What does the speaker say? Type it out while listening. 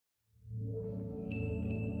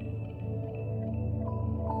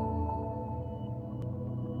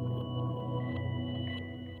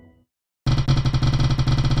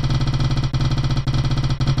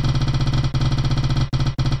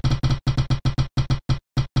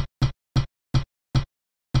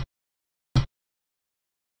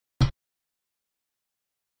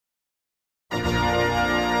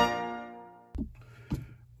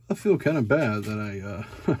I feel kind of bad that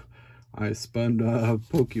I spun a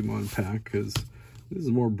Pokemon pack, because this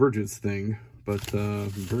is more Bridget's thing. But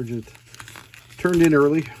Bridget turned in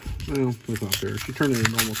early. Well, that's not fair. She turned in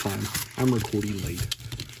at normal time. I'm recording late.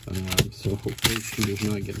 So hopefully she does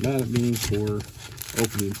not get mad at me for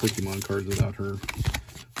opening Pokemon cards without her.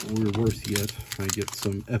 Or worse yet, I get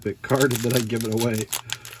some epic card that I give it away.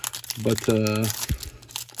 But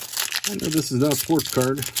I know this is not a sports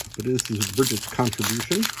card, but this is Bridget's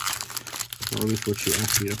contribution, or at least what she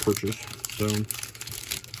asked me to purchase. So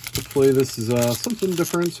hopefully this is something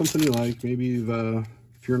different, something you like. Maybe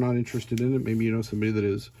if you're not interested in it, maybe you know somebody that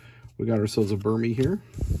is. We got ourselves a Burmy here.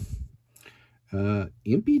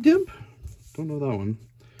 Impidimp? Don't know that one.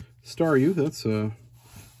 Staryu, that's a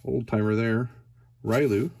old timer there.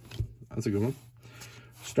 Rylu, that's a good one.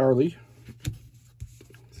 Starly.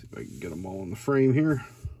 Let's see if I can get them all in the frame here.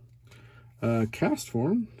 Cast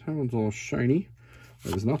form, that one's all shiny.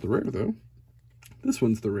 That is not the rare though. This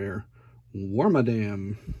one's the rare.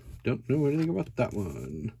 Wormadam. Don't know anything about that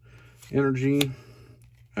one. Energy.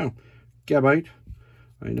 Oh, Gabite.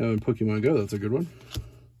 I know in Pokemon Go that's a good one.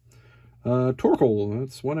 Torkoal,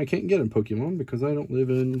 that's one I can't get in Pokemon because I don't live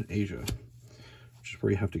in Asia, which is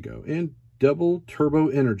where you have to go. And Double Turbo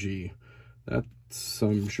Energy. That's,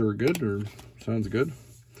 I'm sure, good, or sounds good.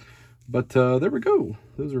 But there we go.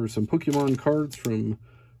 Those are some Pokemon cards from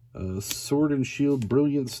Sword and Shield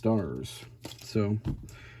Brilliant Stars. So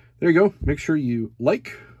there you go. Make sure you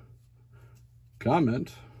like,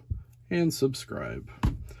 comment, and subscribe.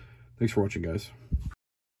 Thanks for watching, guys.